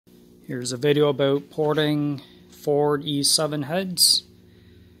Here's a video about porting Ford E7 heads.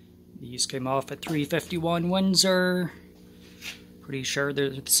 These came off at 351 Windsor. Pretty sure they're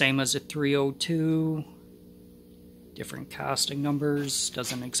the same as a 302. Different casting numbers.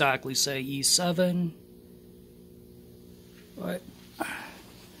 Doesn't exactly say E7. But I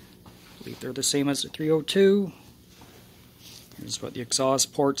believe they're the same as the 302. Here's what the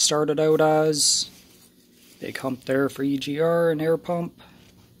exhaust port started out as. Big hump there for EGR and air pump.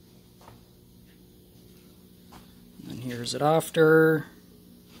 And here's it after.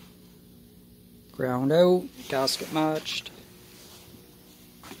 Ground out, gasket matched.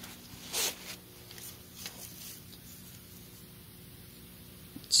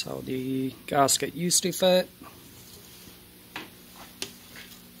 That's how the gasket used to fit.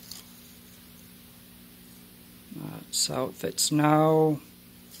 That's how it fits now.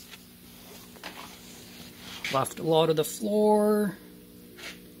 Left a lot of the floor.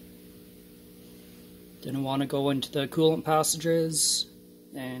 Didn't want to go into the coolant passages.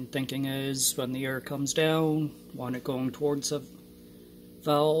 And thinking is when the air comes down, want it going towards the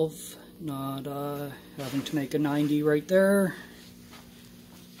valve, not having to make a 90 right there.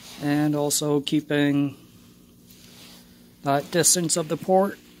 And also keeping that distance of the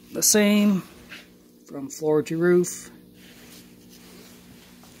port the same from floor to roof.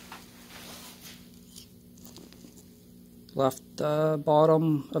 Left the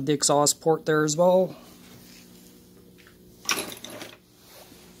bottom of the exhaust port there as well.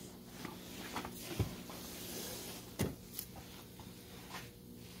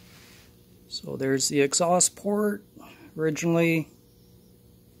 So there's the exhaust port originally.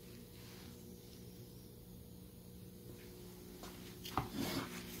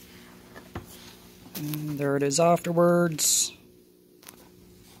 And there it is afterwards.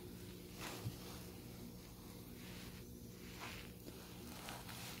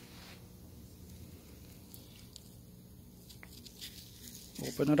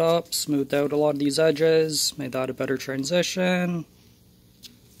 Open it up, smoothed out a lot of these edges, made that a better transition.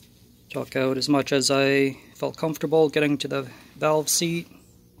 Took out as much as I felt comfortable getting to the valve seat.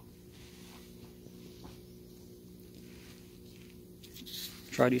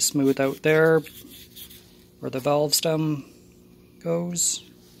 Try to smooth out there where the valve stem goes.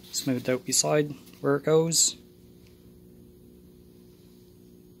 Smoothed out beside where it goes.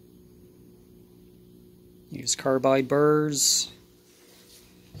 Use carbide burrs.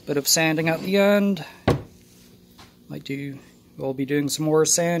 Bit of sanding at the end. We'll be doing some more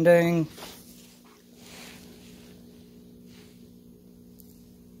sanding.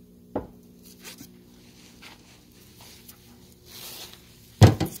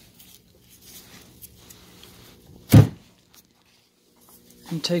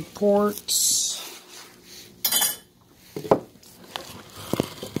 Intake ports.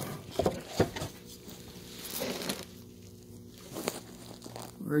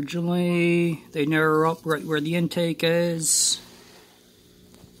 Originally, they narrow up right where the intake is,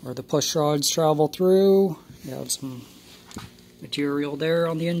 where the push rods travel through. You have some material there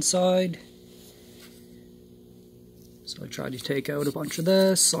on the inside. So I tried to take out a bunch of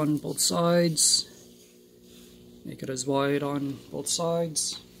this on both sides. Make it as wide on both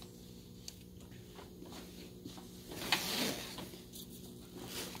sides.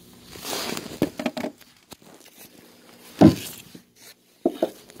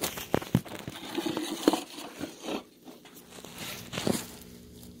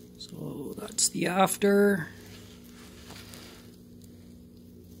 So that's the after.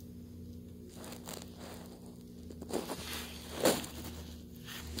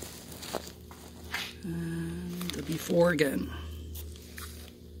 And the before again.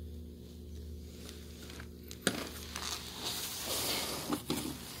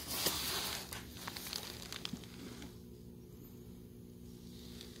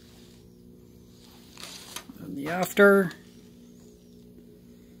 And the after.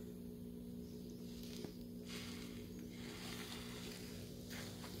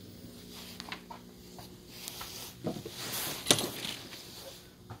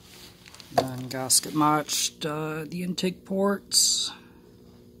 And gasket matched the intake ports.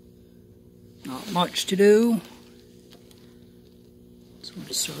 Not much to do. So we'll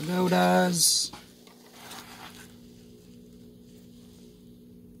just sort it out as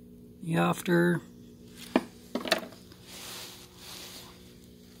the after.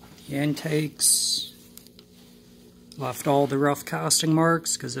 The intakes. Left all the rough casting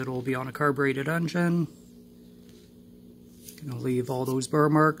marks because it'll be on a carbureted engine. Gonna leave all those burr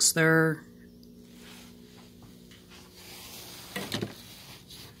marks there.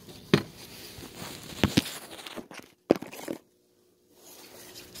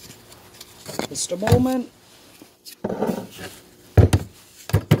 Just a moment.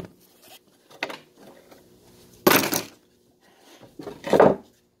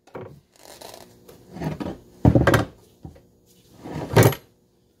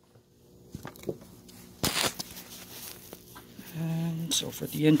 And so for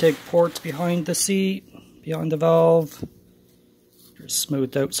the intake ports behind the seat, behind the valve, just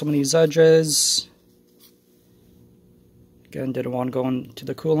smoothed out some of these edges. Again, didn't want to go into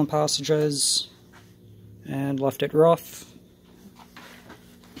the coolant passages and left it rough.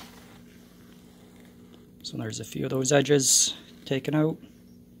 So there's a few of those edges taken out.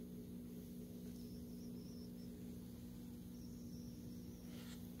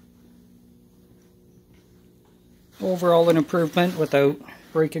 Overall an improvement without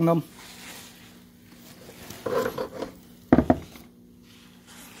breaking them.